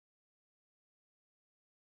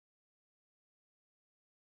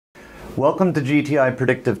Welcome to GTI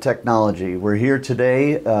Predictive Technology. We're here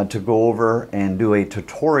today to go over and do a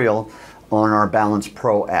tutorial on our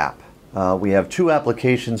BalancePro app. We have two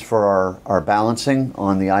applications for our balancing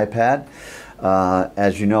on the iPad.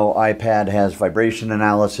 As you know, iPad has vibration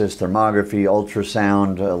analysis, thermography,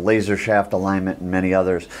 ultrasound, laser shaft alignment, and many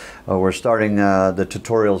others. We're starting the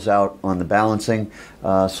tutorials out on the balancing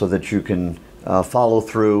so that you can follow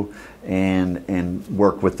through and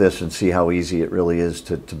work with this and see how easy it really is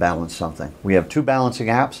to balance something. We have two balancing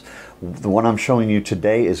apps. The one I'm showing you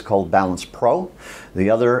today is called BalancePro. The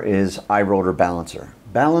other is iRotor Balancer.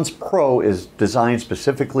 BalancePro is designed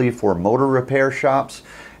specifically for motor repair shops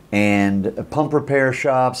and pump repair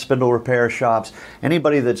shops, spindle repair shops,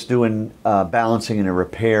 anybody that's doing balancing in a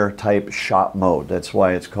repair type shop mode. That's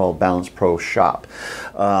why it's called BalancePro Shop.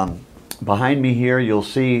 Behind me here you'll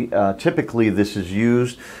see typically this is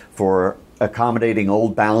used for accommodating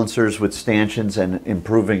old balancers with stanchions and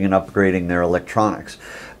improving and upgrading their electronics.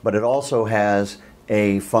 But it also has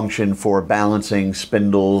a function for balancing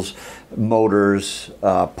spindles, motors,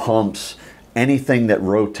 pumps, anything that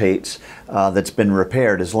rotates that's been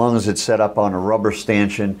repaired. As long as it's set up on a rubber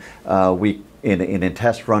stanchion, in a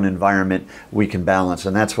test run environment, we can balance,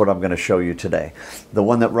 and that's what I'm going to show you today. The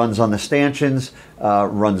one that runs on the stanchions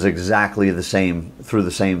runs exactly the same, through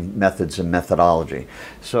the same methods and methodology.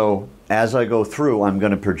 So as I go through, I'm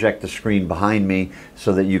going to project the screen behind me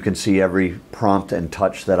so that you can see every prompt and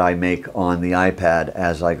touch that I make on the iPad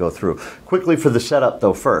as I go through. Quickly for the setup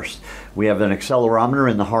though first, we have an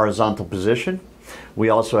accelerometer in the horizontal position. We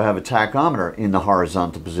also have a tachometer in the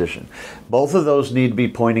horizontal position. Both of those need to be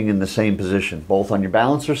pointing in the same position, both on your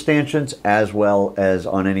balancer stanchions as well as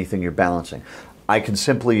on anything you're balancing. I can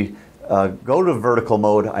simply go to vertical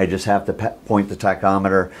mode. I just have to point the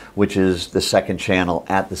tachometer, which is the second channel,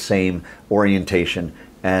 at the same orientation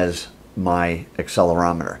as my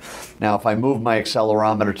accelerometer. Now if I move my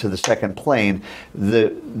accelerometer to the second plane,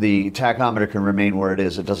 the tachometer can remain where it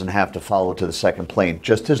is. It doesn't have to follow to the second plane,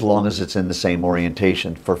 just as long as it's in the same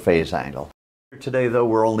orientation for phase angle. Today though,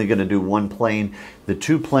 we're only going to do one plane. The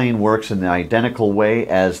two plane works in the identical way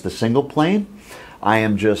as the single plane. I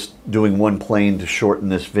am just doing one plane to shorten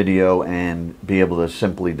this video and be able to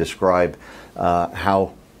simply describe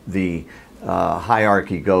how the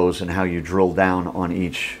hierarchy goes and how you drill down on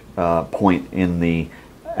each point in the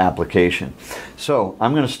application. So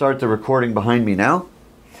I'm going to start the recording behind me now.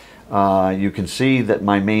 You can see that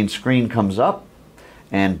my main screen comes up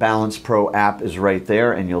and BalancePro app is right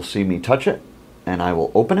there, and you'll see me touch it, and I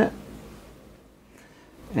will open it.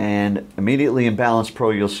 And immediately in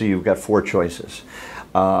BalancePro you'll see you've got four choices.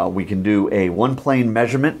 We can do a one plane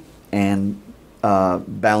measurement and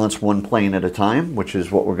balance one plane at a time, which is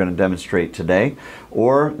what we're going to demonstrate today.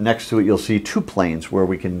 Or next to it you'll see two planes, where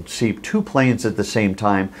we can see two planes at the same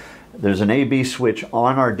time. There's an A/B switch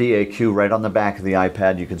on our DAQ right on the back of the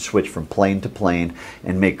iPad. You can switch from plane to plane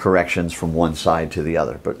and make corrections from one side to the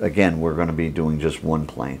other. But again, we're going to be doing just one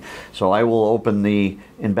plane. So I will open the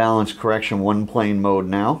imbalance correction one plane mode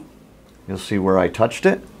now. You'll see where I touched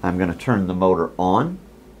it. I'm going to turn the motor on.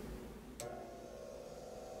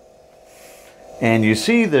 And you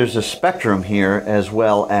see there's a spectrum here, as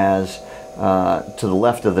well as to the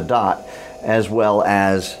left of the dot, as well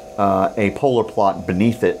as a polar plot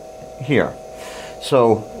beneath it here.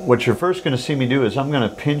 So what you're first going to see me do is I'm going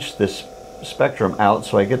to pinch this spectrum out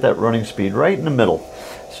so I get that running speed right in the middle.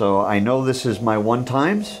 So I know this is my 1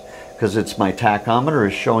 times because it's my tachometer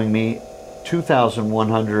is showing me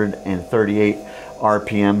 2,138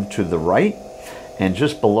 RPM to the right, and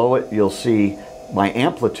just below it you'll see my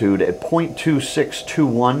amplitude at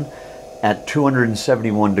 0.2621 at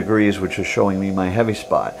 271 degrees, which is showing me my heavy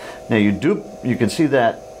spot. Now you can see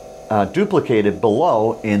that duplicated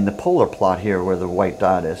below in the polar plot here where the white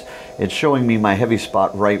dot is. It's showing me my heavy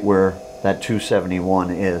spot right where that 271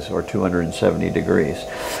 is, or 270 degrees.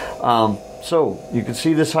 So you can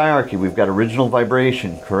see this hierarchy. We've got original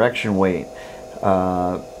vibration, correction weight,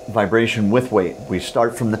 vibration with weight. We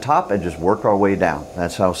start from the top and just work our way down.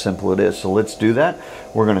 That's how simple it is. So let's do that.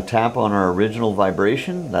 We're going to tap on our original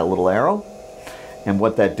vibration, that little arrow, and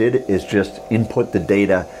what that did is just input the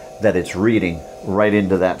data that it's reading right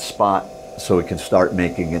into that spot so it can start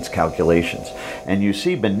making its calculations. And you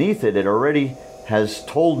see beneath it, it already has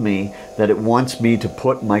told me that it wants me to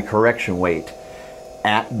put my correction weight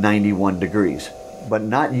at 91 degrees. But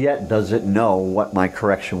not yet does it know what my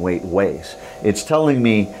correction weight weighs. It's telling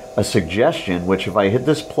me a suggestion, which if I hit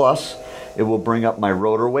this plus, it will bring up my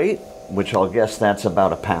rotor weight, which I'll guess that's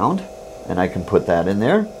about 1 pound, and I can put that in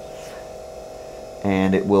there.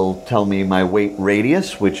 And it will tell me my weight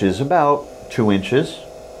radius, which is about 2 inches.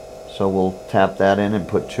 So we'll tap that in and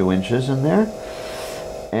put 2 inches in there.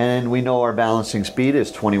 And we know our balancing speed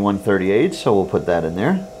is 21/38, so we'll put that in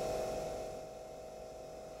there.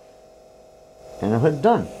 And I'll hit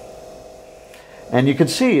done. And you can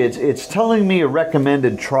see it's telling me a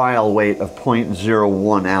recommended trial weight of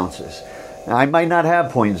 0.01 ounces. Now, I might not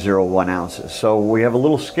have 0.01 ounces, so we have a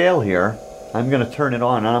little scale here. I'm going to turn it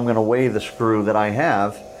on and I'm going to weigh the screw that I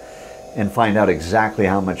have and find out exactly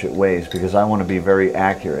how much it weighs, because I want to be very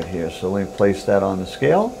accurate here. So let me place that on the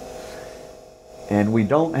scale. And we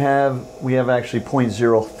have actually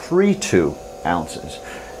 0.032 ounces.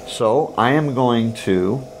 So I am going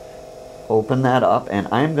to open that up and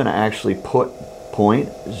I'm going to actually put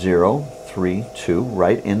 0.032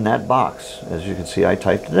 right in that box. As you can see, I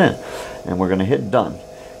typed it in. And we're going to hit done,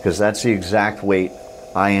 because that's the exact weight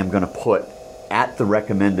I am going to put at the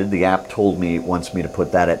recommended. The app told me it wants me to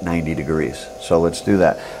put that at 90 degrees. So let's do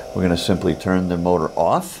that. We're going to simply turn the motor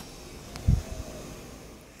off.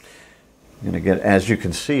 I'm going to get, as you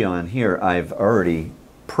can see on here, I've already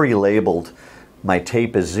pre-labeled my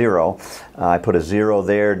tape as 0. I put a 0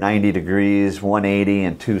 there, 90 degrees, 180,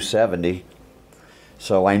 and 270.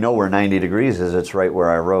 So I know where 90 degrees is. It's right where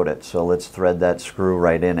I wrote it. So let's thread that screw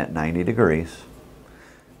right in at 90 degrees.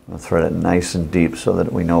 We'll thread it nice and deep so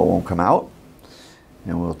that we know it won't come out.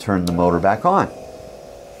 And we'll turn the motor back on.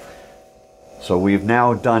 So we've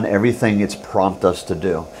now done everything it's prompted us to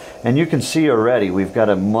do. And you can see already we've got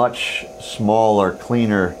a much smaller,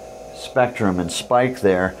 cleaner spectrum and spike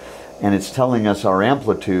there. And it's telling us our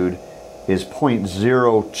amplitude is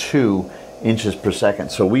 0.02 inches per second.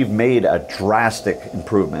 So we've made a drastic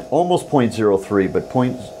improvement. Almost 0.03, but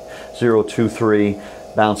 0.023,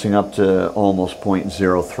 bouncing up to almost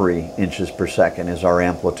 0.03 inches per second is our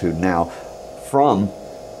amplitude now, from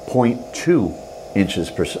 0.2 inches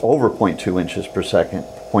per over 0.2 inches per second,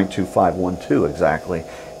 0.2512 exactly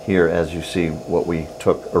here, as you see what we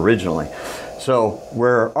took originally. So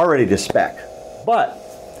we're already to spec, but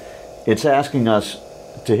it's asking us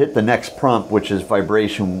to hit the next prompt, which is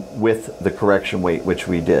vibration with the correction weight, which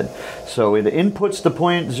we did. So it inputs to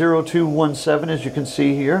 0.0217, as you can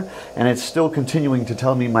see here, and it's still continuing to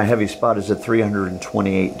tell me my heavy spot is at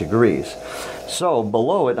 328 degrees. So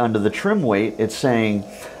below it, under the trim weight, it's saying,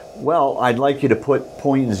 well, I'd like you to put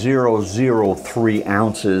 0.003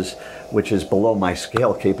 ounces, which is below my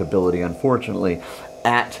scale capability, unfortunately,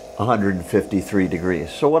 at 153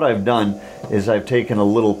 degrees. So what I've done is I've taken a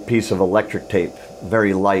little piece of electric tape,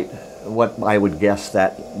 very light, what I would guess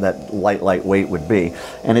that light weight would be,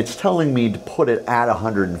 and it's telling me to put it at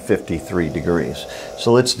 153 degrees.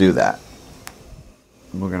 So let's do that.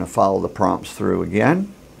 We're going to follow the prompts through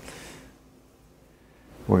again.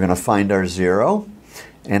 We're going to find our 0.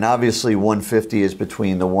 And obviously 150 is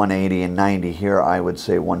between the 180 and 90 here. I would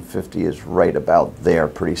say 150 is right about there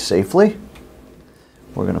pretty safely.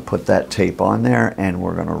 We're going to put that tape on there and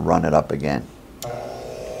we're going to run it up again.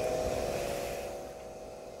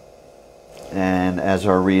 And as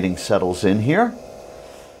our reading settles in here,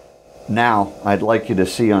 now I'd like you to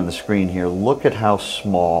see on the screen here, look at how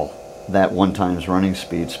small that 1 times running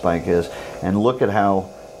speed spike is, and look at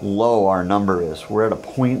how low our number is. We're at a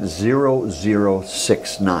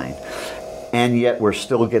 0.0069, and yet we're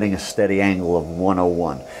still getting a steady angle of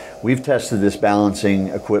 101. We've tested this balancing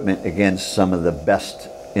equipment against some of the best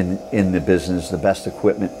in the business, the best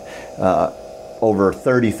equipment, over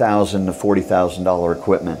 $30,000 to $40,000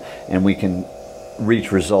 equipment, and we can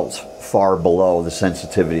reach results far below the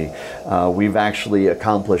sensitivity. We've actually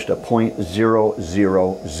accomplished a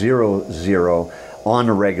 0.0000 on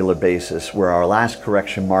a regular basis, where our last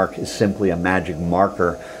correction mark is simply a magic mark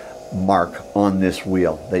on this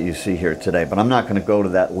wheel that you see here today. But I'm not going to go to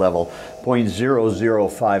that level.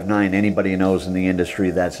 0.0059, anybody knows in the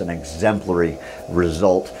industry, that's an exemplary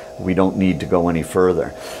result. We don't need to go any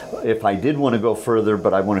further. If I did want to go further,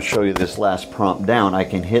 but I want to show you this last prompt down, I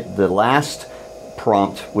can hit the last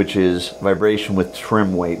prompt, which is vibration with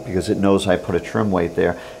trim weight, because it knows I put a trim weight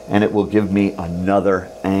there, and it will give me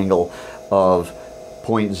another angle of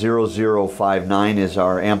 0.0059 is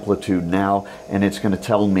our amplitude now, and it's going to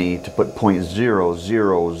tell me to put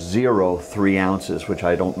 0.0003 ounces, which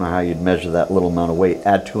I don't know how you'd measure that little amount of weight,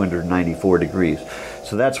 at 294 degrees.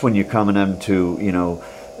 So that's when you're coming into, you know,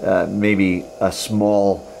 maybe a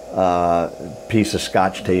small piece of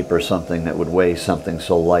Scotch tape or something that would weigh something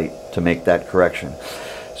so light to make that correction.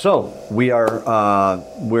 So we are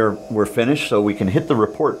we're finished, so we can hit the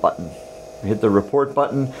report button. Hit the report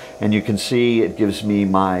button, and you can see it gives me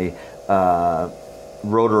my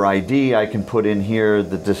rotor ID. I can put in here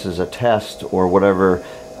that this is a test, or whatever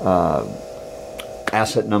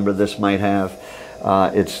asset number this might have.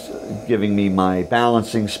 It's giving me my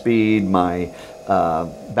balancing speed, my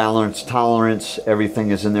balance tolerance,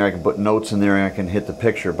 everything is in there. I can put notes in there and I can hit the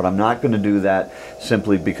picture, but I'm not going to do that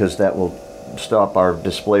simply because that will stop our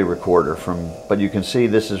display recorder from, but you can see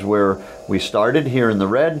this is where we started here in the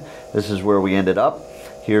red. This is where we ended up.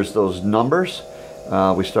 Here's those numbers.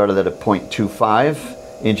 We started at a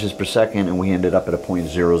 0.25 inches per second and we ended up at a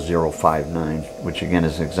 0.0059, which again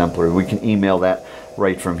is exemplary. We can email that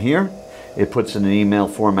right from here. It puts in an email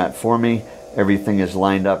format for me. Everything is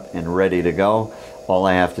lined up and ready to go. All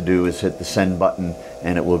I have to do is hit the send button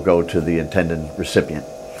and it will go to the intended recipient.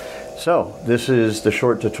 So this is the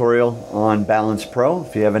short tutorial on BalancePro.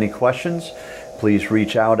 If you have any questions, please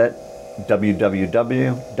reach out at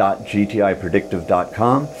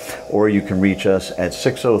www.gtipredictive.com, or you can reach us at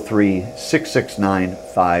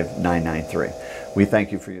 603-669-5993. We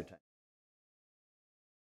thank you for your time.